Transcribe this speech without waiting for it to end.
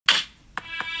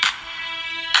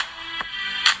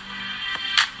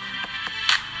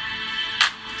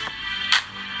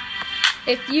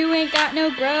If you ain't got no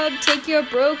grub, take your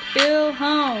broke bill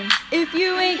home. If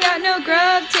you ain't got no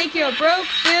grub, take your broke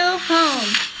bill home.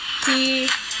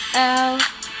 Platypus.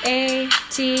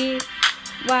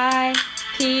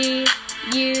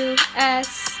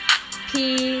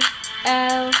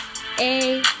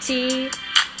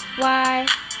 Platypus.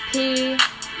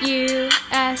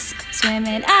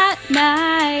 Swimming at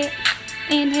night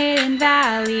in Hidden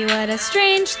Valley, what a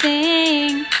strange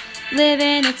thing.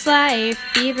 Living its life,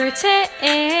 beaver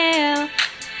tail,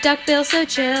 duckbill so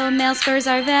chill, male spurs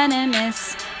are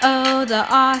venomous. Oh, the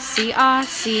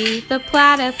Aussie, the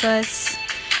platypus.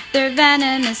 They're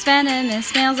venomous,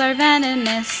 males are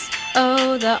venomous.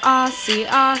 Oh, the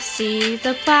Aussie,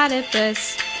 the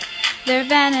platypus. They're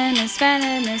venomous,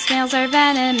 males are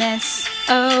venomous.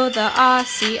 Oh, the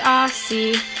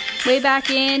Aussie. Way back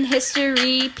in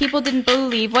history, people didn't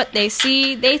believe what they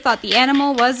see. They thought the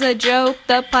animal was a joke.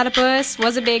 The platypus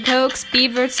was a big hoax.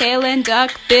 Beaver tail and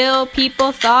duck bill,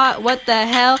 people thought, what the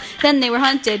hell? Then they were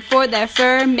hunted for their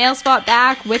fur. Males fought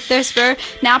back with their spur.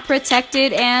 Now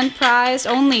protected and prized,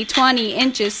 only 20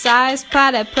 inches size.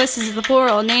 Platypus is the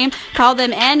plural name. Call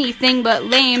them anything but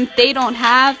lame. They don't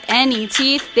have any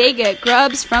teeth. They get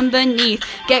grubs from beneath.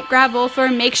 Get gravel for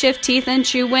makeshift teeth and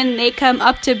chew when they come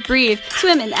up to breathe.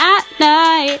 Swimming at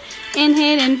night in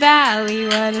Hidden Valley,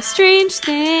 what a strange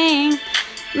thing.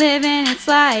 Living its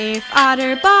life,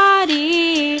 otter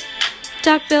body,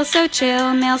 duckbill so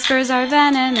chill, male spurs are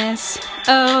venomous.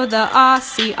 Oh, the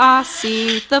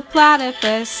Aussie, the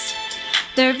platypus.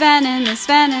 They're venomous,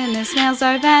 males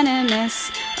are venomous.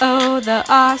 Oh, the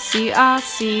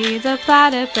Aussie, the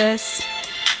platypus.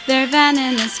 They're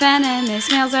venomous,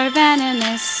 males are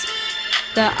venomous.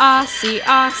 The Aussie.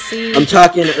 I'm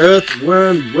talking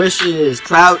earthworm wishes,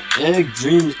 clout, egg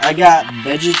dreams. I got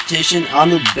vegetation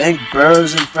on the bank,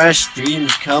 burrows and fresh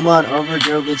streams. Come on over,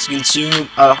 girl, let's consume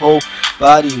a whole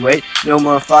body weight. No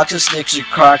more foxes, snakes, or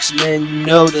crocs. Men, you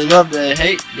know they love to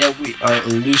hate. Yeah, we are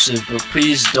elusive, but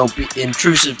please don't be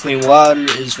intrusive. Clean water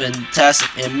is fantastic,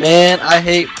 and man, I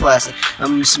hate plastic.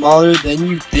 I'm smaller than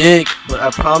you think, but I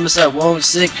promise I won't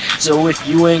sink. So if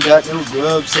you ain't got no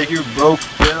grubs, take your broke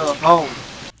bill home.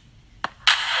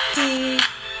 Platypus.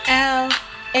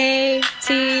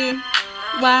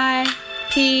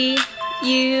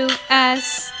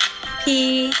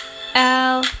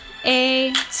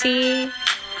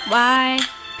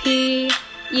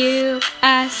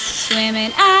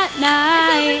 Swimming at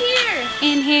night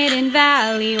in Hidden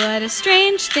Valley, what a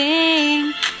strange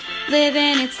thing.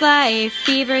 Living its life,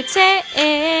 beaver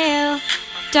tail,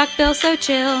 duckbill so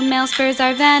chill, male spurs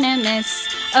are venomous.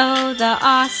 Oh, the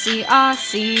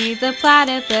Aussie, the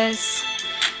platypus.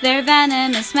 They're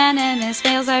venomous,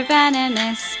 males are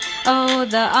venomous. Oh,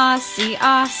 the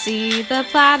Aussie, the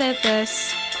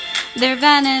platypus. They're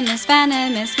venomous,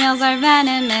 males are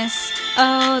venomous.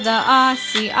 Oh, the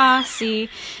Aussie.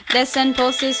 They send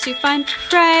pulses to find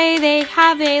prey. They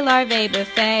have a larvae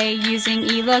buffet using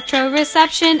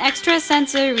electroreception,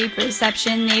 extrasensory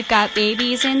perception. They've got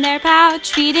babies in their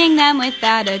pouch, feeding them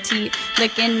without a teat,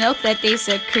 licking milk that they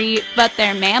secrete. But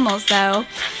they're mammals, though.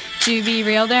 To be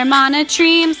real, they're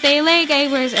monotremes. They lay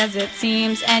eggs as it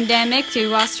seems. Endemic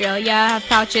to Australia. Have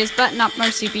pouches but not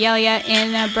marsupialia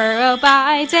in a burrow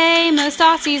by day. Most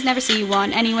Aussies never see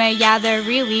one anyway. Yeah, they're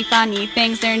really funny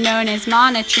things. They're known as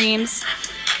monotremes.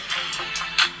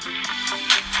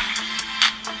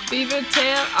 Beaver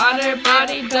tail, otter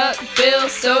body, duck bill,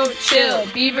 so chill.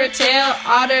 Beaver tail,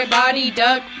 otter body,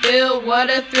 duck bill, what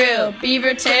a thrill.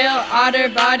 Beaver tail, otter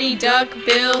body, duck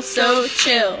bill, so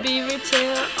chill. Beaver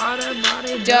tail, otter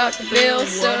body, duck bill,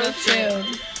 so chill.